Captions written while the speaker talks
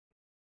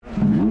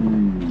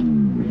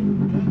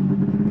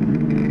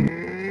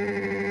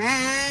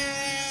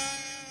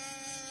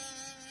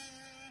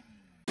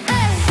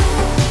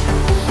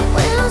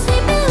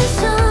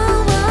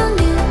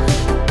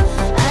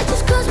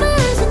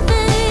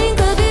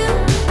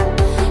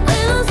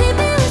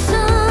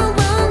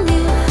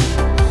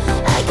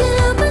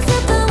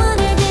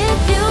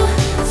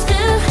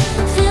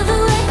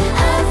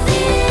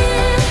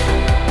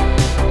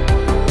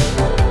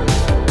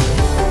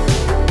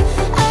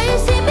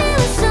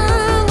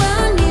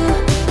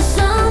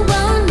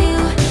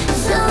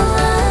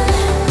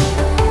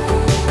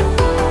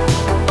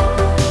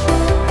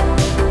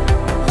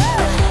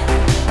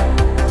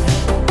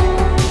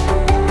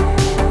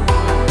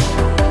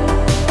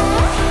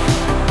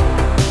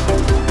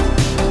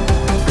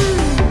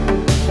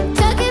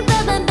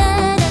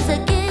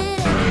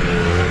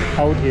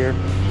here.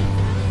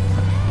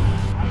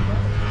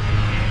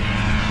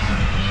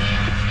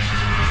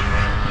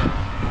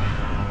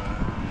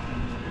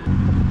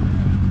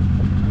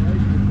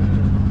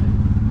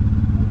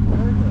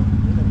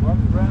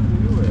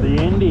 The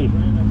Indy.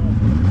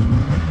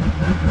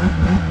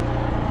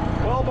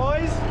 Well,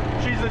 boys,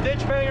 she's the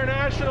Ditchbanger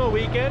National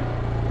weekend.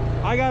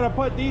 I gotta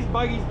put these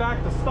buggies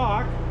back to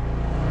stock.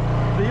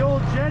 The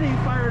old Jenny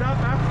fired up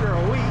after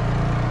a week.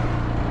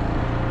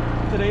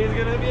 Today's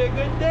gonna be a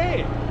good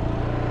day.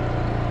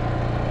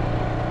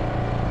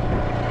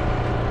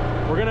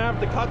 We're gonna have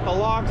to cut the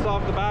locks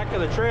off the back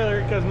of the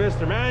trailer because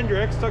Mr.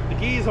 Mandrix took the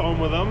keys home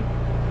with him.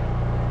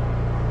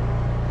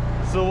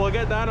 So we'll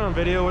get that on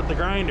video with the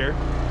grinder.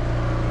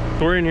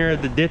 We're in here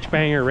at the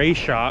Ditchbanger race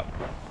shop.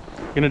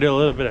 Gonna do a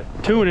little bit of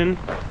tuning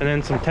and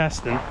then some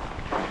testing.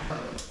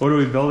 What are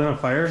we building, a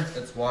fire?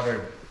 It's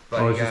water.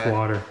 But oh, it's just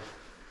water.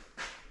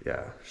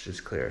 Yeah, it's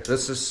just clear.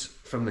 This is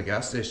from the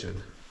gas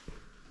station.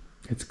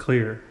 It's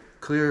clear.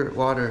 Clear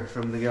water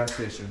from the gas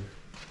station.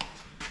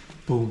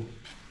 Boom.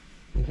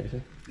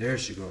 There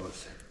she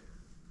goes.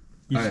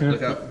 You All right,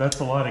 look out. That's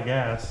a lot of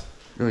gas.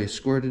 No, you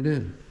squirt it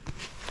in.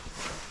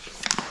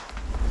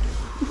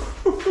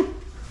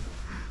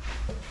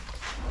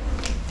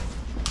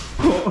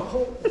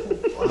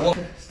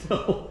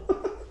 Still.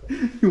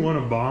 You want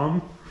a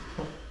bomb?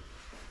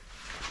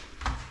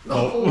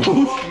 Oh,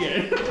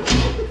 shit.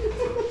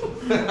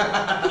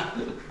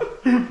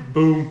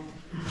 Boom.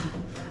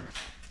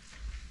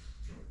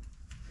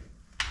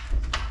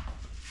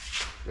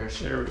 There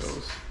she There it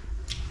goes.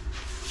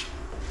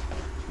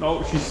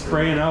 Oh, she's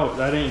spraying out.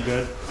 That ain't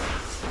good.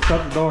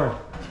 Shut the door.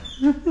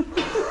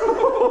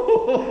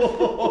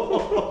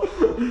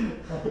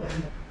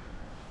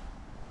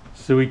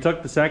 So we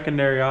took the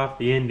secondary off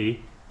the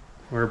Indy.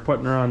 We're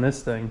putting her on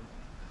this thing.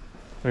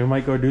 We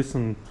might go do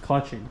some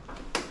clutching.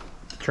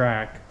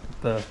 Track.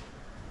 The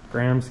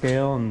gram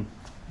scale and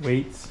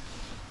weights.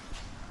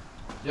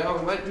 Yeah,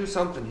 we might do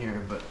something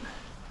here, but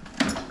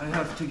I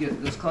have to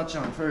get this clutch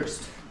on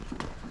first.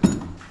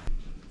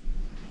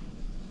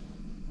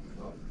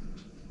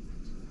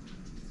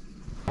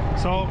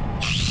 So,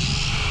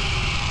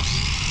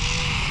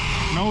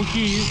 no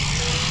keys.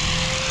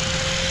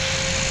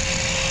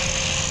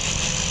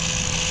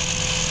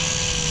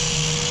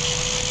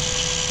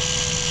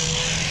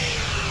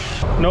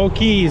 No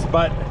keys,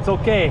 but it's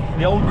okay.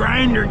 The old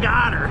grinder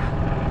got her.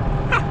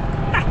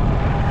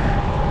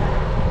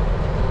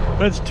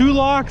 That's 2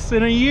 locks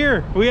in a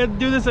year. We had to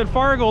do this at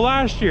Fargo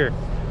last year.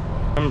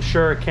 I'm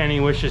sure Kenny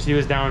wishes he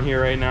was down here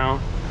right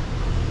now.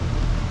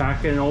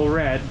 Back in old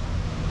Red.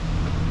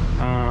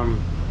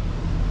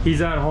 He's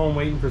at home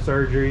waiting for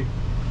surgery.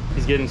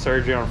 He's getting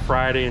surgery on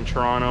Friday in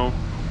Toronto.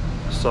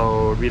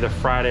 So it'll be the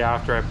Friday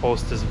after I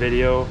post this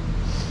video.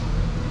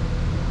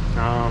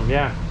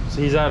 Yeah,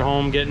 so he's at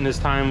home getting his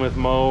time with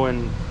Mo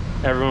and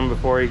everyone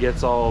before he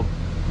gets all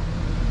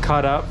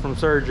cut up from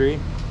surgery.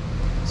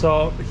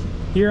 So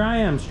here I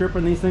am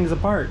stripping these things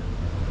apart.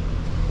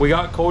 We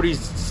got Cody's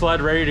sled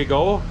ready to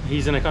go.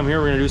 He's gonna come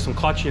here, we're gonna do some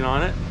clutching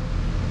on it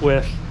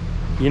with,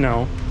 you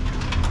know,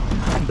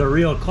 the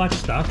real clutch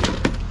stuff.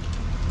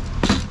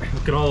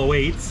 Look at all the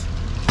weights.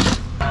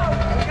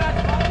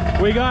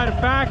 We got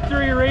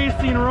factory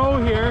racing row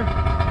here.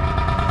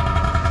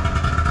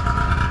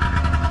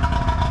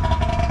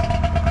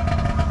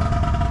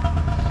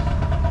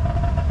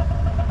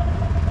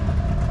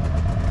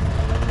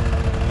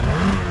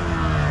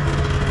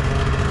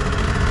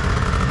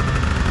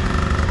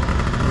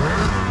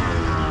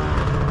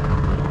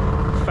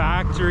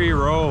 Factory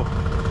row.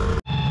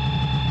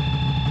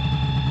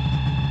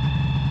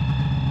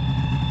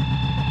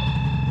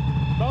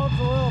 Belt's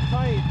a little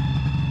tight.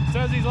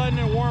 Says he's letting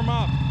it warm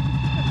up.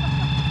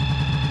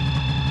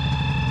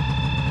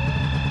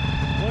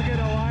 Look at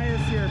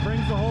Elias here,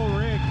 brings the whole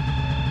rig.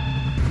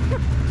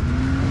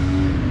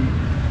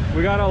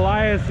 We got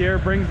Elias here,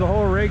 brings the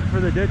whole rig for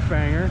the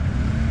Ditchbanger.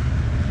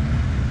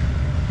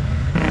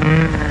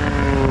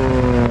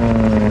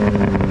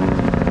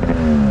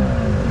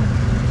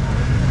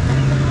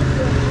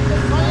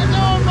 How you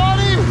doing,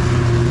 buddy?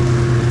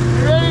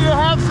 You ready to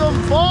have some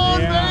fun,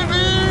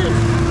 baby?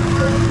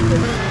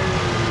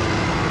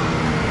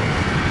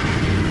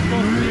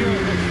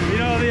 You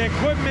know, the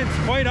equipment's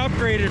quite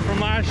upgraded from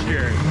last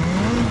year.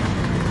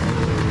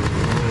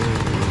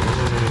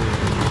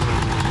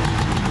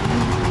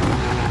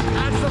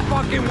 That's the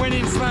fucking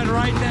winning sled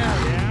right there.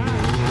 Yeah.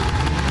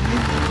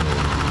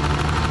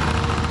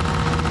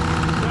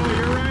 So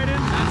you're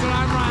riding? That's what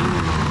I'm riding.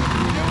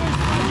 The newest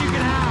sled you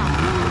can have.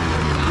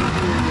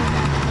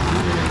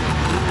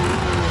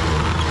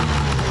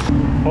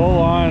 Full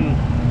on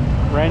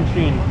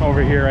wrenching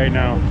over here right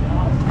now.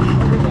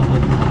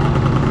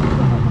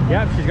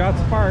 Yep, she's got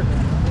spark.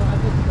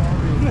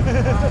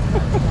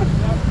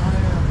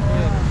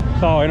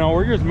 So, you know,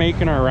 we're just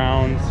making our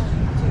rounds.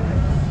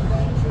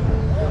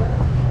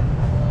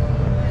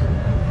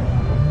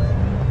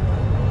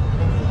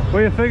 What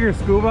do you figure,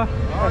 Scuba?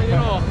 Oh, you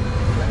know.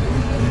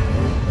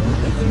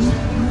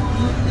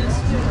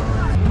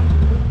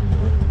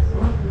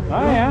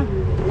 Oh, yeah.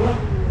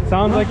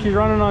 Sounds like she's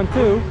running on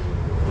 2.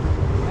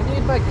 I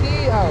need my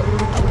key out.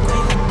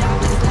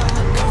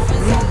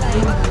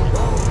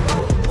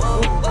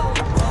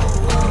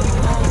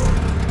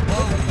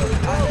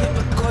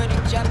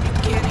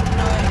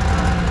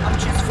 I'm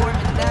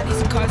transforming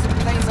daddy's cars and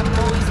planes, I'm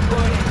always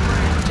boarding.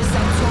 Just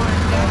out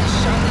touring down in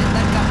Charlotte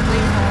like I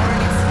play for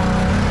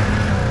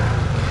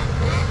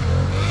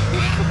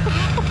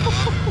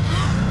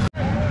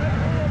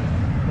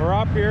Hornets. We're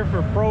up here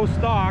for pro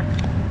stock.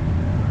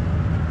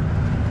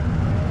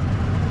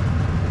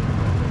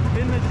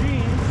 In the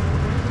jeans.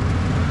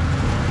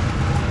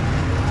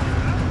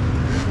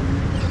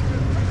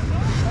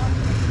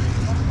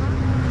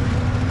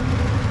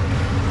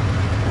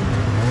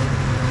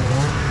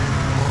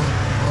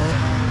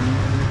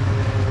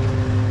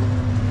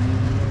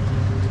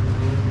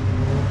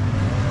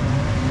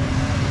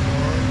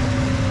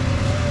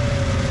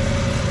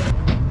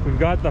 We've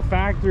got the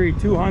factory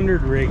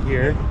 200 rig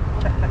here.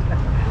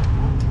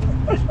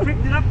 Just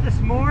picked it up this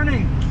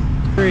morning.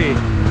 3.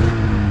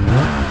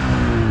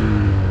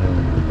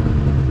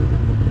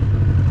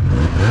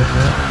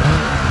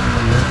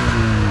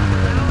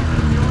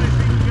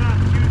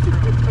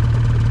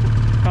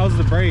 How's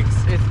the brakes?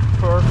 It's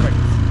perfect.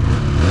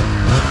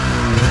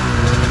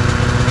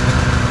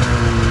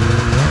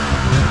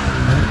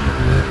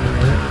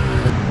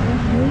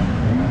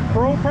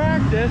 Pro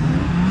practice.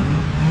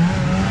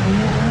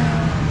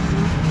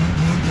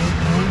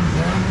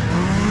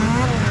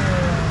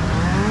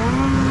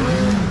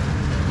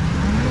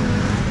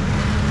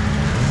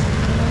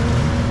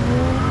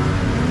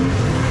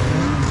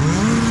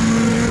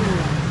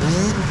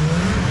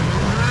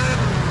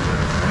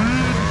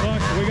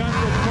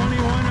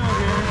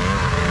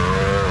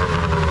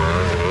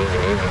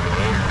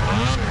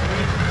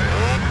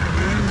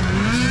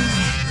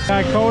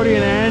 Got Cody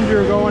and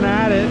Andrew going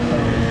at it.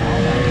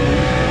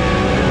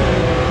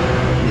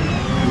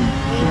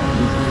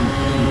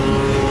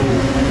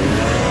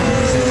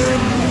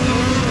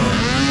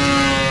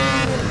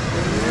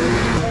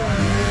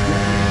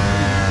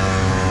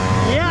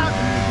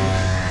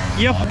 Yeah.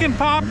 You fucking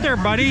popped there,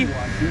 buddy.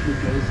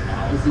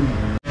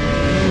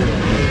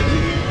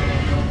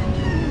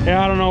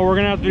 Yeah, I don't know. We're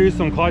gonna have to do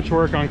some clutch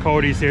work on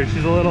Cody's here.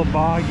 She's a little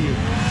boggy.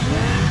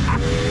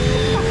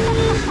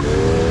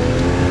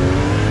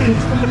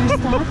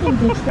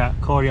 Yeah,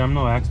 Cody, I'm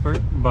no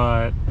expert,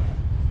 but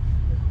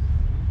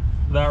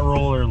that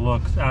roller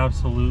looks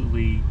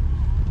absolutely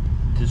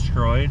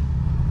destroyed.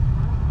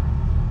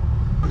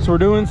 So we're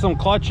doing some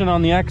clutching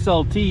on the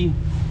XLT,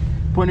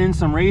 putting in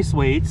some race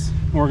weights.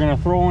 We're gonna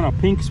throw in a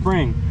pink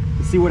spring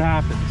and see what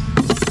happens.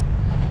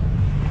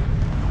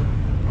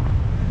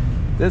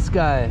 This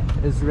guy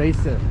is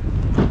racing.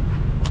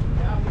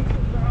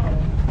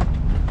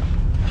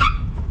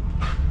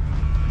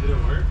 Did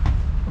it work?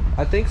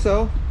 I think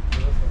so.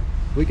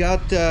 We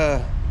got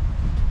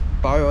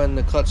borrowing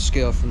the clutch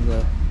scale from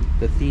the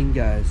theme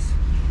guys.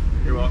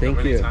 You're welcome.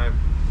 Thank you. Anytime.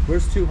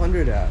 Where's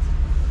 200 at?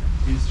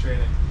 He's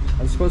training.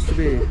 I'm supposed to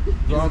be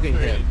vlogging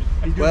him.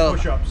 He's doing Well,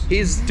 push-ups.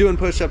 he's doing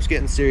push-ups,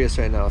 getting serious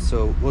right now,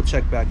 so we'll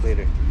check back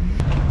later.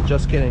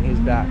 Just kidding, he's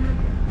back.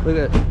 Look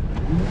at it.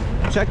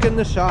 Checking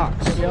the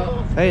shocks.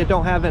 Yeah. Hey, it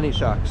don't have any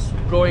shocks.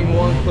 Going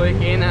one click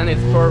in and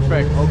it's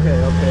perfect.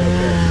 Okay.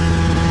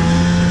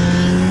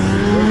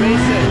 We're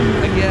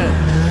racing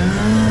again.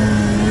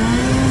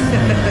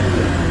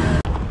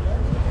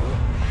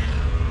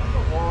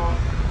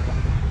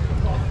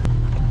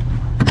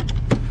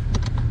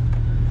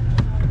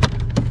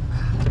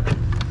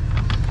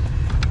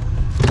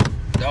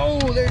 Oh,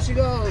 there she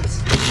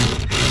goes.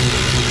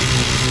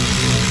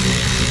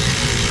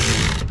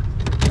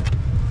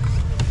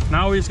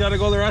 Now we just got to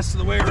go the rest of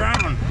the way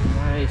around,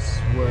 Nice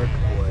work,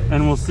 boys.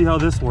 and we'll see how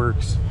this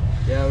works.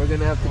 Yeah, we're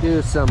gonna have to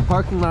do some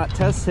parking lot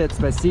test hits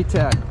by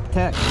CTAK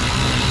TV.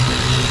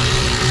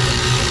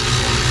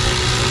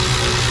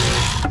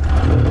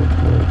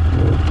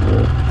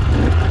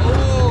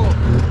 Oh!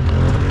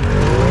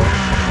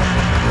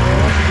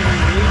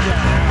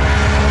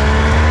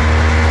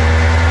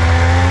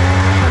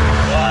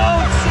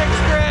 Whoa,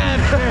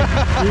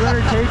 $6,000! You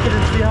better take it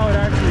and see how it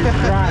actually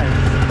drives.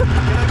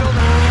 Can I go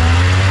the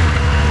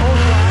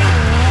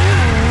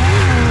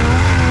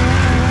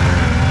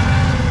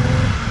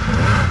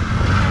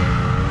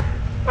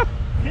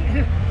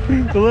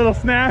It's a little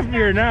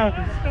snappier now.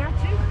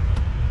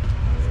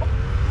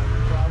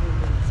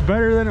 It's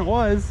better than it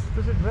was.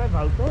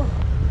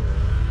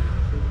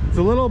 It's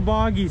a little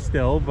boggy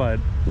still, but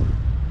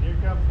Here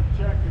comes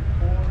the check and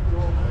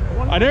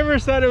form. I never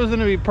said it was going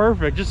to be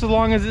perfect, just as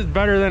long as it's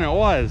better than it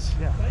was.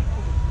 Yeah.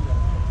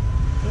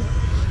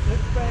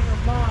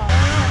 Ditchbanger mom.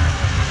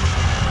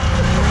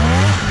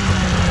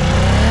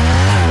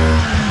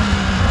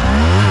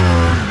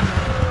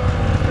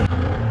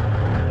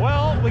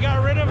 Well, we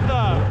got rid of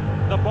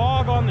the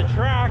bog on the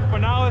track, but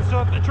now it's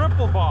just the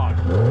triple bog.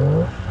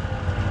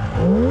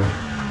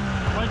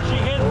 When she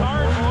hits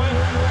hard,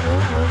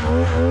 boy.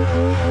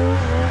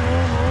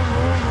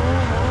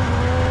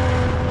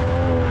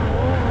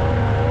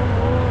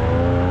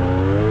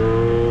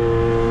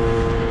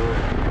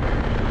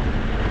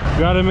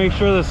 Got to make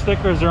sure the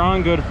stickers are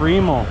on good for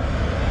emo.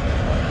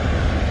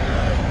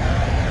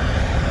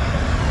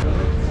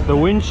 The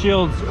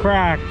windshield's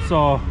cracked,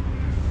 so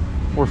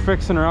we're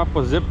fixing her up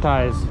with zip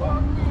ties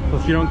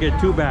so she don't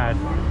get too bad.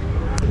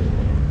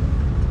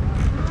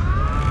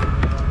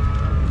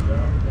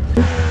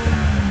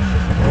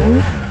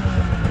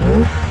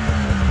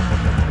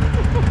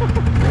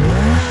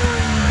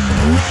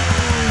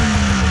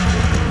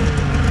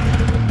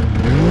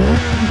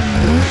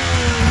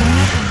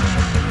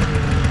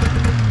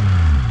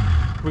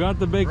 We got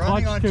the big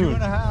Running clutch on tune.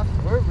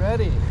 2.5. We're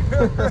ready.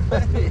 It's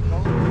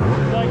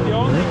like the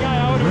only guy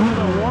out here for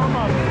the warm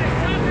up.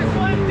 Shut this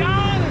one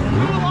down! It's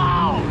too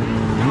loud!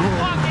 Too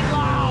fucking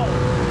loud!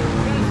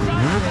 Gonna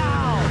shut it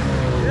down!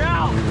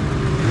 Yeah!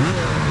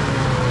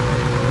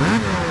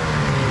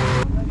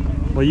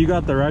 Well, you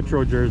got the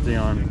retro jersey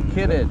on.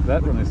 Kidding.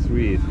 That one is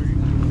sweet.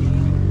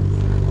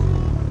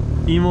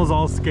 Emo's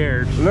all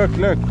scared. Look,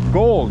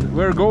 gold.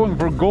 We're going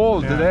for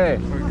gold today.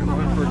 We're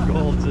going for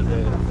gold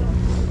today.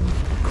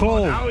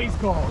 Cold. Now he's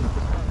cold.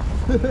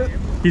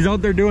 He's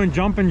out there doing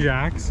jumping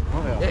jacks.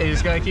 Yeah, you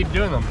just gotta keep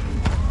doing them.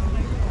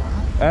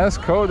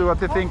 Ask Cody what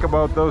they think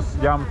about those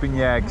jumping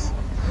yaks.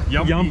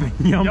 Yumping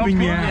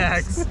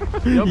yaks.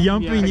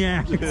 Yumping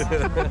yaks.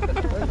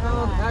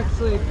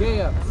 Actually, gay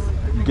ups.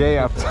 Gay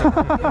up.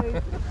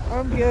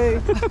 I'm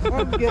gay.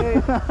 I'm gay.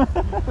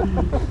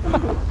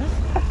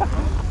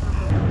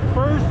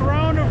 First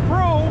round of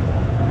pro.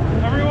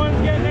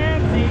 Everyone's getting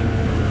antsy.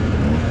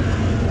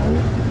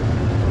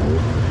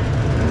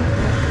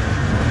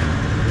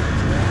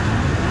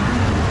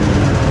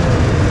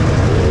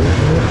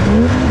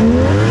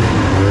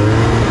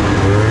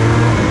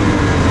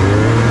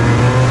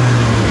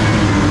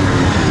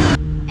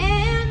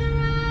 And the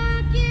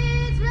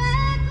rockets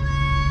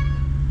rattling,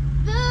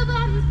 the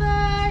bombs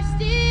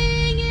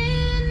bursting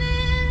in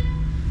there.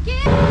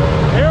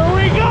 Here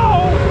we go!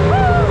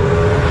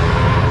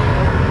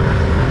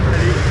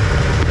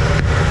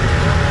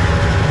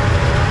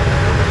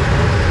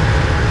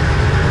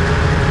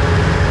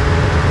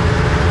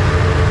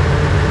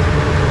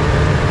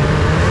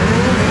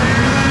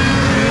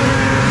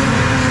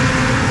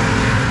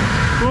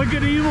 Look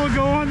at Emo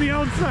go on the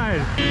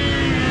outside.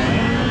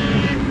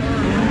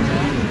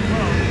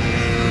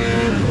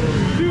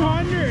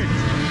 200.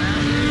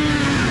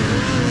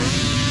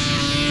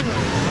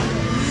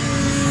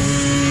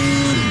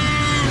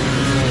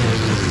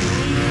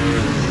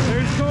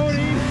 There's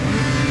Cody.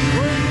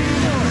 Where's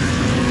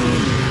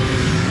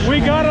Emo? We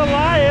got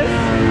Elias.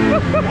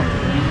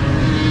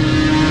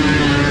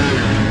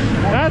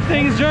 That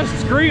thing's just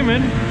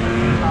screaming.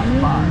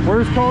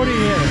 Where's Cody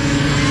here?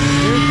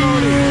 Here's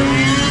Cody.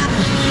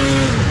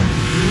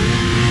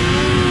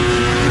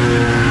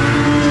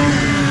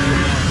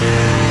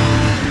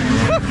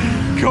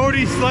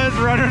 Cody Sleds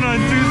running on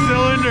 2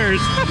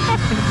 cylinders.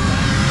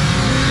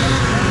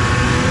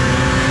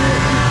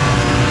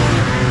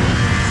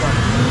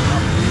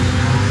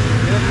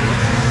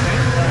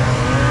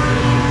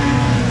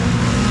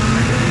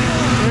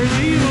 There's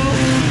Evil.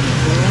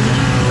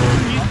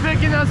 He's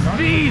picking up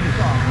speed!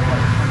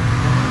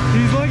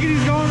 He's looking,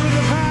 he's going to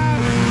the pass.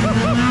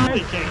 He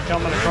can't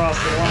coming across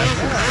the line.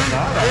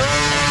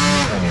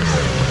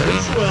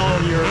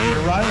 Well, you're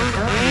right in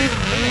front of me.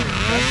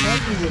 That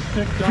puppy was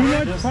picked up. Too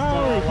much just,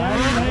 power, he can't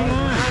even hang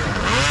on.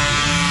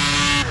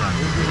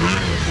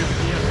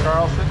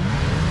 Carlson,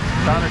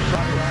 Connor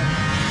shot right.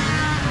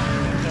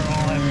 They're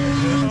all having a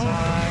good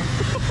time.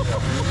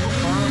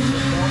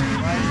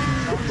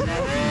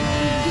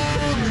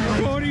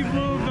 Cody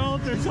blew a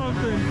belt or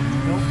something.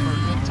 Built for a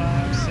good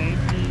time,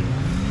 safety.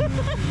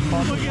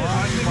 Look at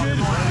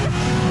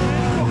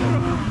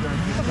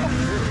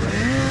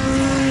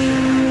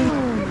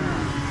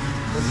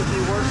This would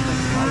be worse than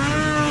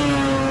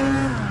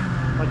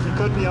like you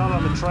could be out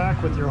on the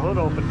track with your hood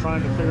open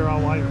trying to figure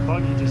out why your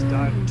buggy just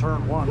died in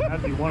turn 1.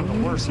 That'd be one of the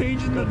worst.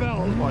 Changing the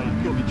belt. Well, you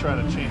could be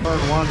trying to change turn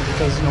 1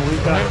 because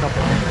we've got a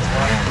couple of minutes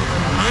left.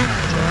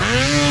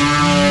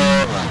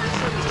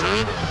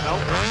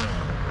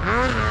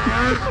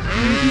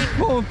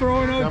 Oh,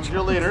 throwing out. Comes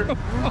your leader.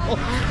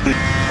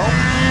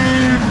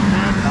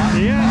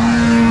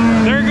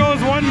 Yeah. There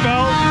goes one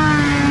belt.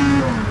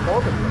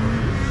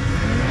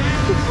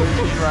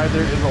 Right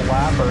there is a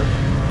lapper.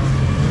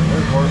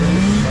 There's Corbin,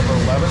 number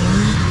 11.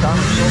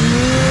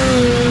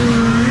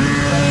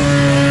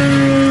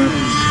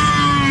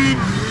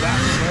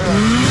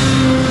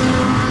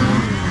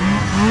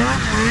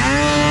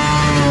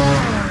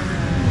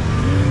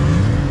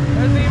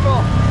 There's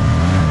Evil.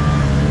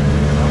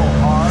 Double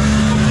R.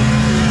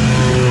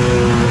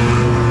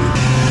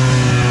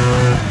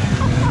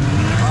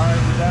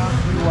 Alright, we're down to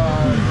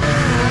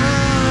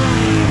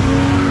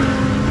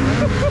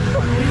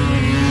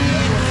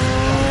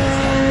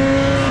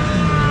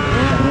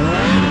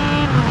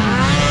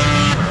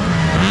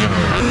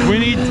We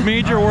need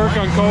major work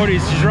on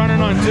Cody's. She's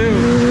running on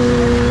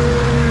 2.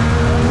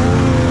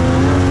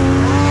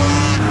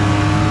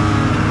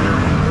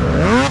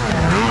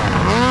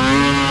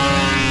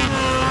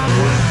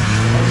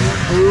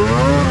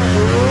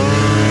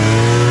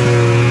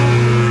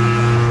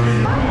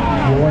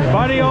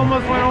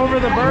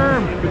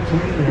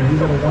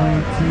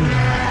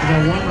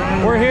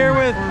 We're here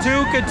with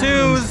two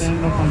K2s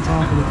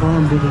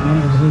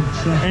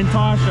and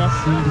Tasha.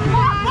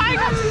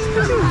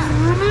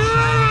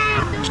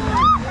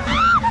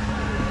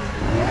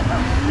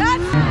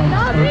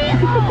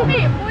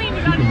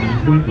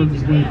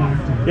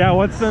 Yeah,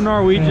 what's the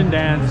Norwegian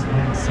dance?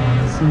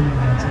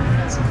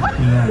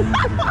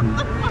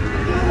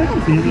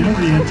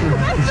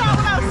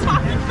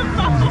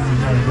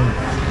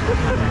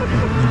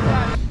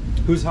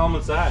 Whose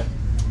helmet's that?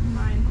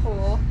 Mine,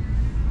 Cole.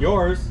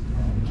 Yours?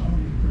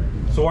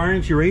 So why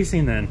aren't you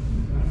racing then?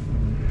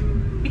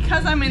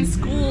 Because I'm in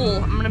school,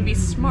 I'm gonna be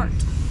smart.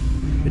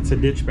 It's a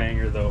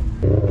Ditchbanger though.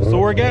 So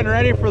we're getting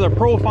ready for the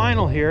pro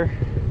final here.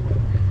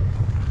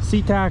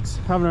 CTAK's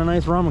having a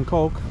nice rum and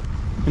coke.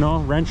 You know,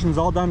 wrenching's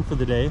all done for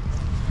the day.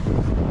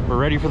 We're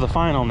ready for the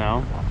final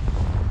now.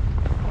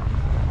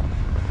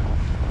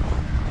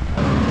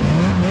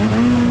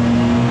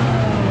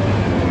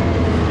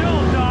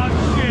 Still dog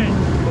shit.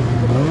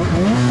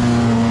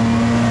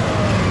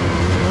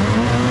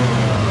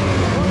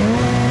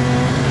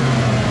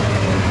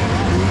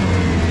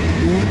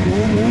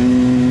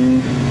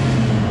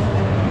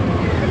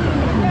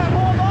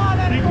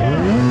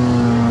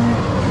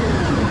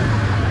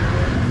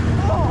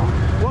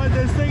 What,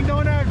 this thing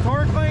don't have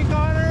torque link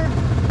on her?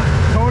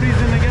 Cody's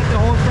gonna get the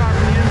whole shot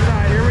from the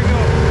inside. Here we go.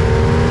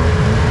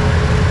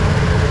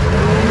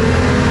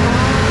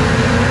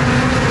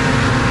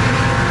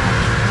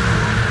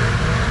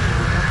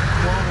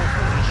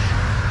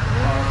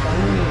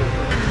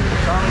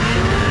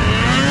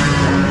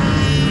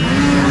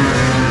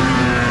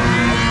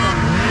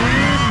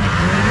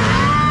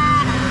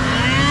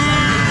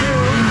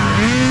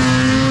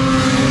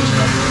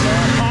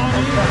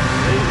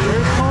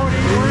 There's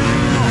Cody.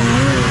 Where's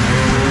Emo?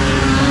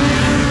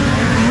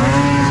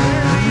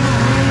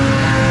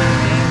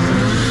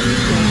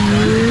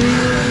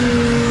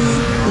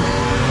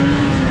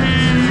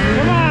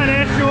 Come on,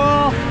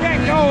 Ishwal, get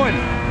going.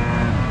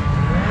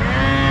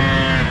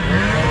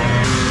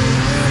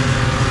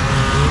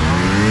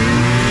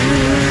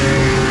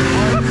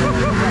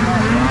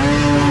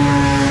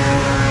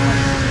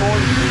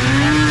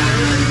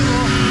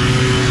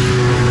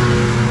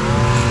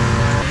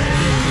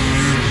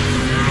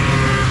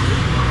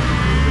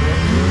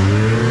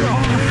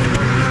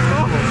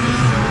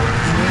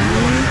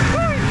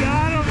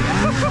 Got him.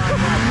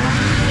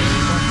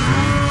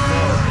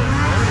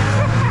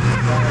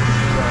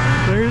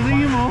 There's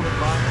Emo.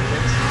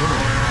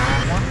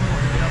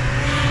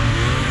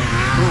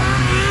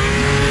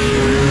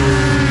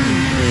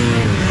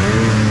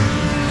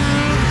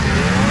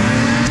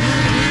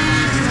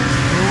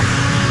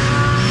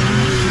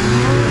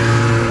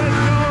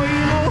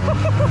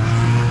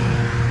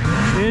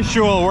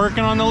 Ishwal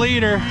working on the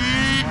leader.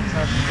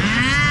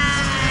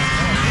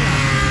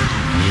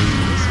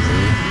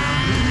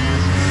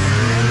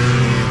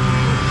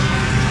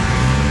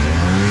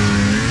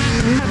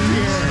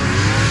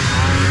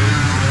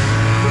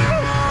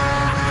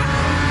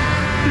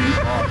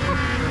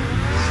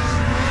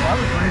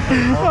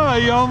 Oh,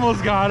 you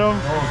almost got him.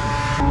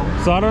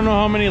 So I don't know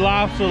how many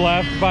laps are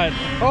left, but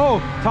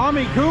oh,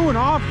 Tommy Kuhn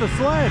off the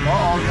sled.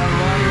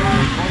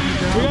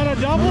 We got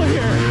a double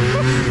here.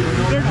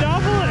 They're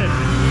doubling.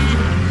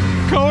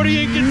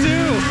 Cody and K2.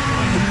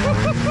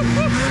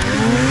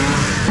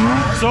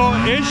 So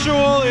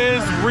Ishwal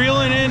is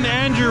reeling in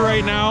Andrew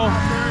right now.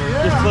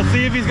 Let's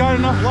see if he's got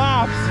enough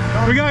laps.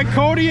 We got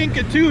Cody and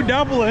K2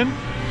 doubling.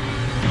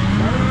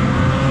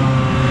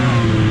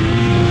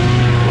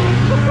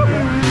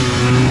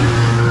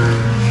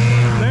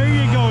 There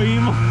you go,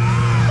 Emo.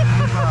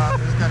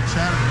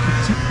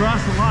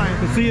 Cross the line.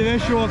 Let's see if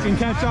Ishwal can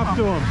catch up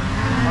to him.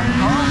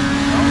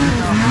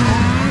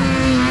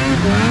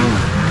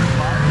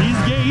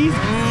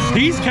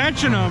 He's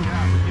catching him.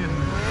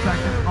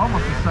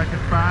 Almost a second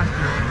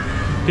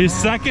faster. He's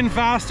second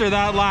faster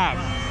that lap.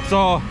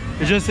 So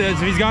it's just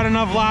he's got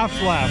enough laps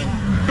left.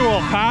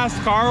 Cool,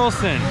 past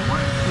Carlson.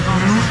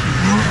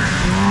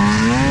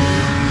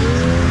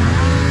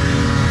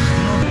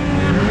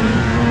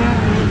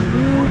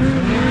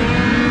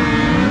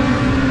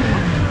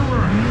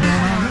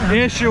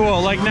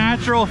 Ishwal, like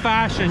natural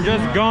fashion,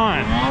 just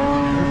gone.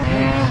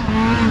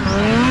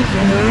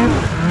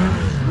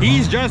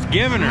 He's just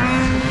giving her.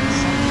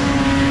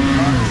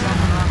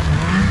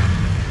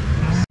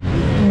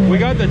 We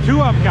got the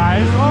two up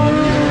guys. Oh,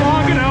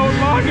 logging out,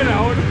 logging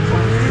out.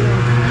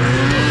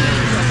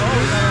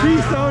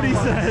 Peace out, he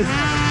says.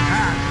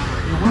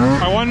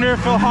 I wonder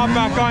if he'll hop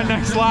back on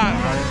next lap.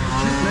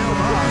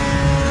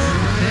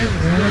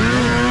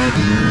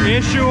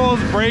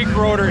 Ishwal's brake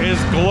rotor is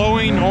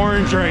glowing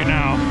orange right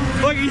now.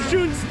 Look, he's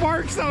shooting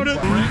sparks out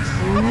of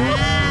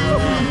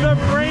the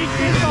brake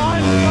is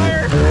on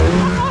fire.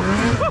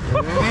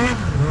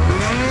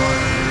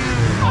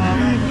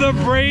 The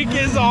brake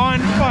is on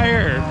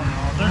fire.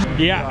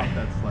 Yeah.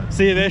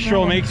 See if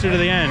Ishwal makes it to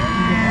the end.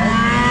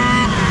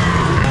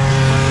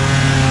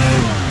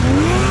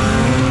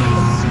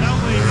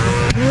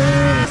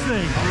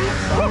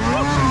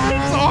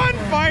 It's on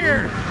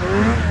fire.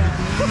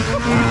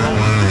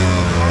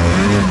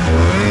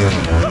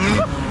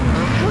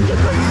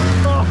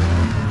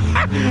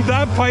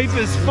 pipe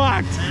is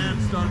fucked.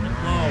 And starting to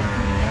blow.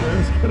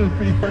 There's gonna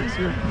be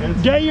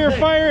Get your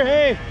fire,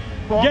 hey!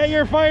 Get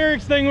your fire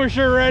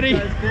extinguisher ready.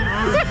 We're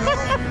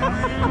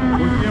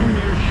giving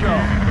you a show.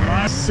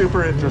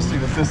 Super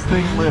interesting if this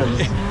thing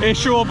lives.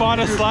 Ishul bought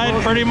a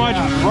sled, pretty much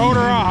rode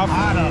her off.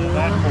 Out of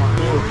that point.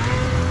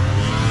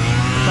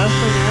 The best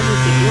thing Andrew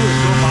can do is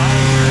go by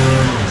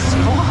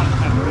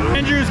and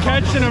Andrew's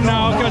catching him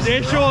now because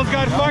Ishul's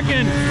got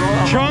fucking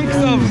chunks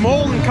of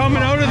molten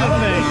coming out of the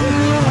thing.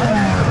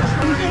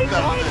 it's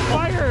on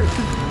fire.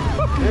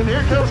 And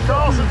here comes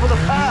Carlson for the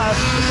pass.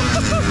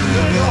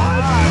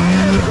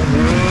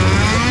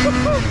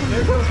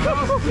 Here comes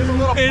Carlson. Give him a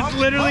little It's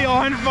literally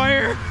on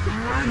fire.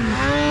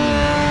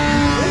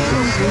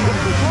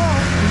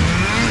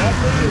 That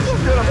thing is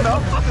gonna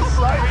melt the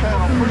side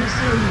panel pretty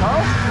soon,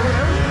 Carlson.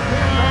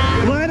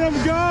 Let him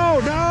go!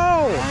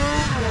 No!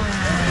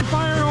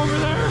 Fire over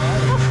there!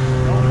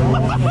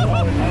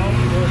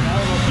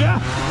 Yeah!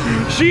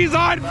 She's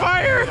on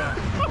fire!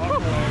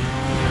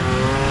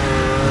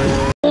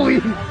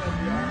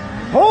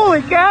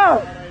 Holy cow!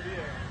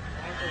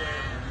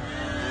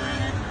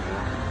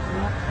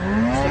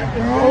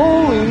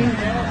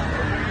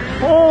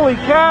 Holy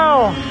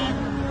cow!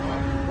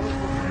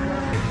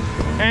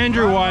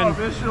 Andrew won.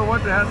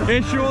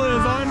 Ishul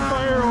is on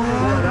fire over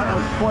there. That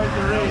was quite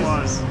the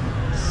race.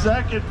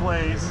 Second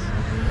place.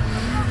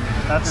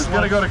 That's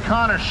going to go to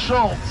Connor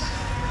Schultz.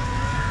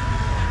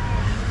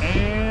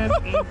 And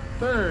in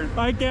third,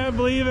 I can't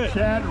believe it.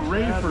 Chad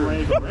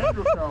Rayford.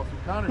 Andrew Carlson,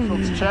 Connor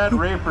Schultz, Chad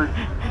Rayford.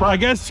 I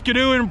guess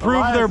Skidoo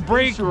improved their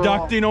brake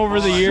ducting over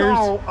the years.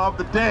 Show of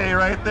the day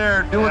right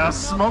there, doing the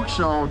smoke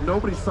show.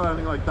 Nobody saw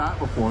anything like that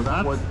before.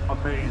 That was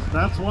amazing.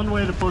 That's one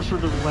way to push her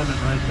to the limit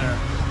right there.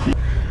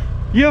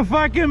 You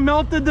fucking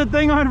melted the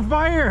thing on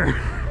fire.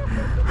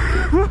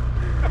 Too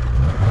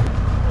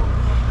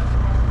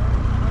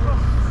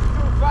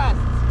fast.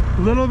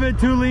 A little bit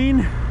too lean.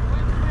 Too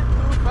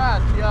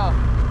fast, yeah.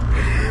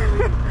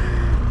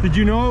 Did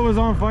you know it was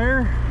on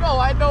fire? No,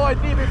 I had no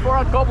idea before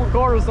a couple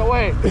corners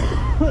away.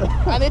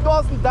 And it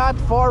wasn't that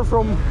far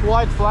from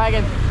white flag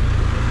and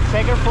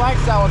checker flag,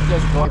 so I was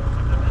just going.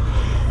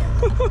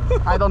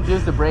 I don't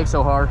use the brake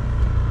so hard.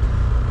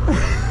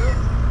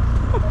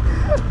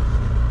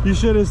 You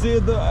should have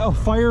seen the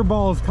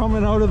fireballs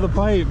coming out of the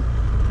pipe.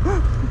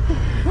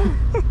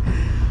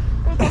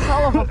 It's a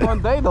hell of a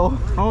fun day though.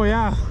 Oh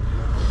yeah.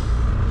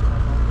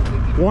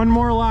 One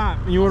more lap,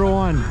 you would have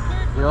won.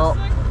 Yo.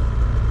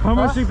 How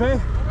much did you pay?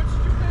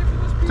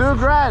 $2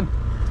 grand.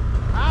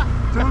 Huh?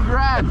 $2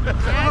 grand.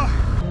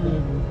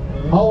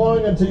 How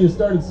long until you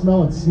started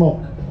smelling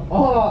smoke?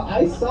 Oh,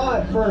 I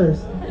saw it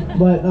first,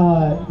 but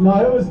no,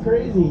 it was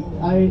crazy.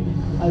 I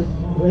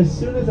as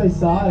soon as I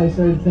saw it, I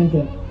started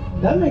thinking,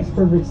 that makes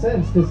perfect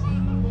sense because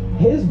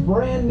his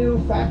brand new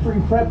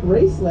factory prep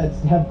race sleds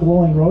have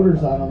glowing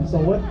rotors on them. So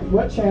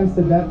what chance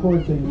did that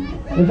poor thing?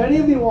 If any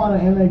of you want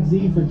an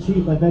MXZ for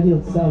cheap, I bet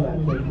he'll sell that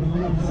thing.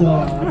 So,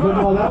 but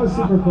no, that was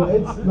super cool.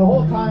 It's the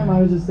whole time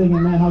I was just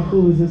thinking, man, how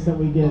cool is this that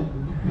we get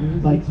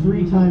like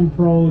 3-time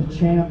pro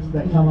champs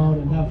that come out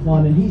and have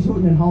fun, and he's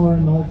hooting and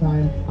hollering the whole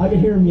time. I could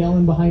hear him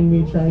yelling behind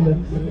me, trying to,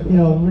 you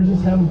know, we're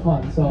just having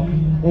fun. So,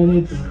 and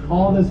it's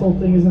all, this whole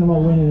thing isn't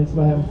about winning, it's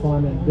about having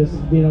fun and just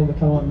being able to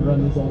come out and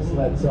run these old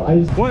sleds. So I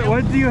just...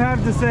 What do you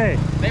have to say?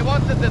 They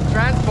wanted the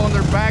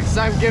transponder back,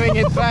 so I'm giving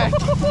it back.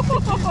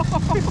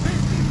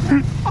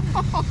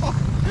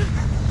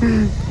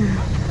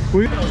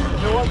 We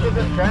wanted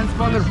the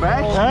transponder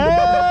back?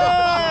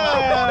 Ah!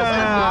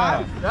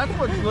 That's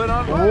what's lit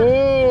on fire.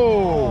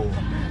 Whoa!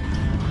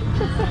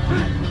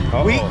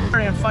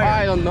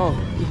 I don't know.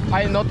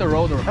 I not the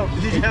rotor.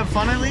 Did you have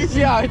fun at least?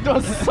 Yeah, it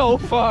was so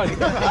fun.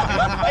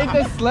 And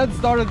the sled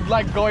started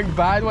like going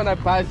bad when I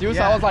passed you,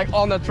 so I was like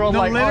on the throttle. No,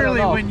 like,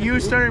 literally, oh, no. when you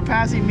started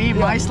passing me,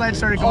 my sled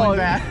started going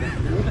bad.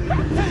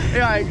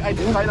 Yeah, I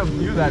kind of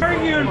knew that.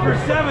 Arguing for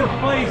 7th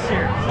place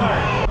here.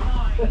 Sorry.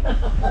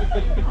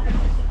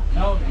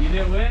 No, you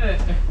didn't win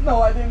it.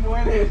 No, I didn't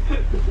win it.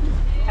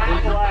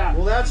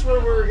 Well, that's where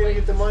we were going to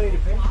get the money to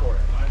pay for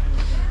it.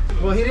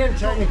 Well, he didn't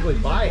technically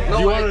buy it.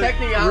 No, I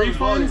technically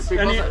refunds?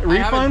 Any refunds? I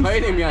haven't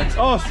paid him yet.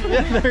 Oh,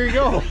 yeah, there you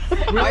go.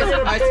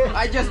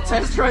 I just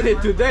test tried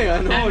it today.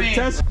 I know. Oh,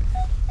 test.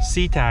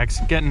 CTAK's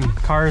getting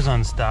cars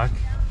unstuck.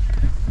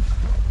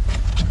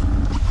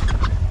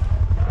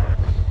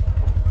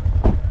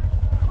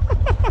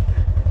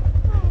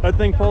 That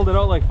thing pulled it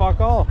out like fuck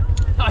all.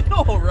 I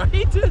know,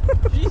 right?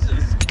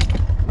 Jesus.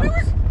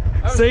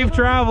 Safe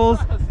travels.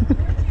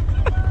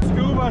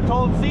 Scuba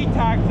told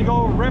CTAK to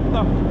go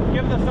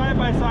give the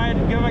side-by-side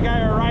and give a guy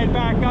a ride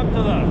back up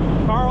to the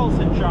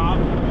Carlson shop.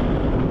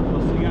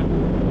 What's he got?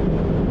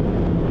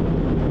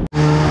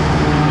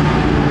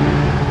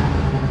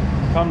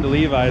 Come to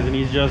Levi's and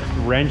he's just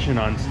wrenching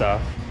on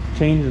stuff.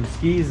 Changing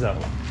skis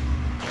out.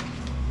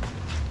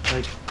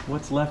 Like,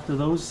 what's left of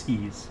those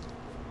skis?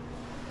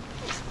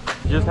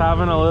 Just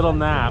having a little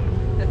nap.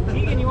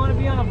 Keegan, you want to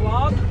be on a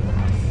vlog?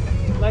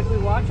 Like we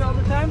watch all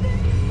the time?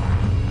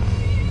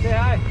 Say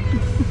hi.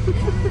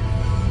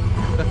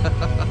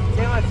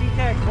 Say my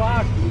CTAK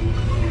vlog.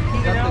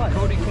 Got the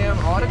Cody Cam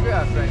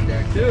autograph right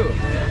there too.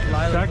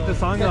 Check the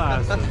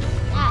sunglasses.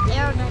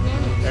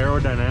 Aerodynamics.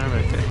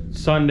 Aerodynamic.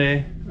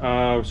 Sunday,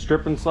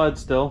 stripping sled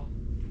still.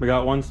 We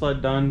got one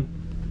sled done.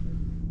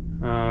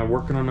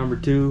 Working on number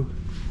 2.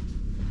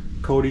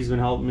 Cody's been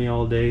helping me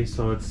all day,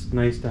 so it's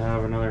nice to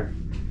have another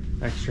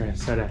extra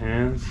set of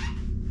hands.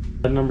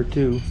 Sled number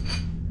 2.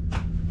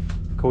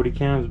 Cody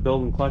Cam's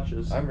building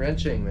clutches. I'm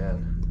wrenching,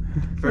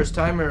 man. First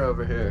timer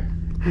over here.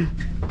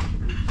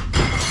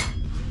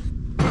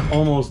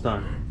 Almost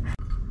done.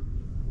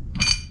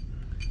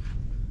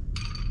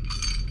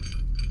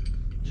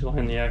 Did you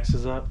line the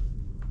X's up?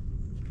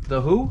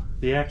 The who?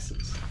 The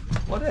X's.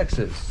 What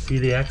X's? See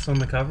the X on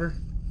the cover?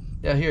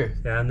 Yeah, here.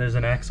 Yeah, and there's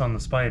an X on the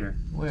spider.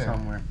 Where?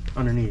 Somewhere.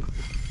 Underneath.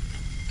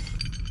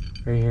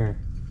 Right here.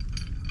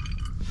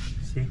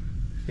 See?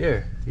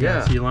 Here.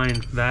 Yeah. So you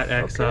line that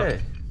X Okay.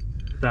 up.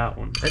 That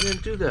one. I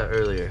didn't do that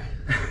earlier.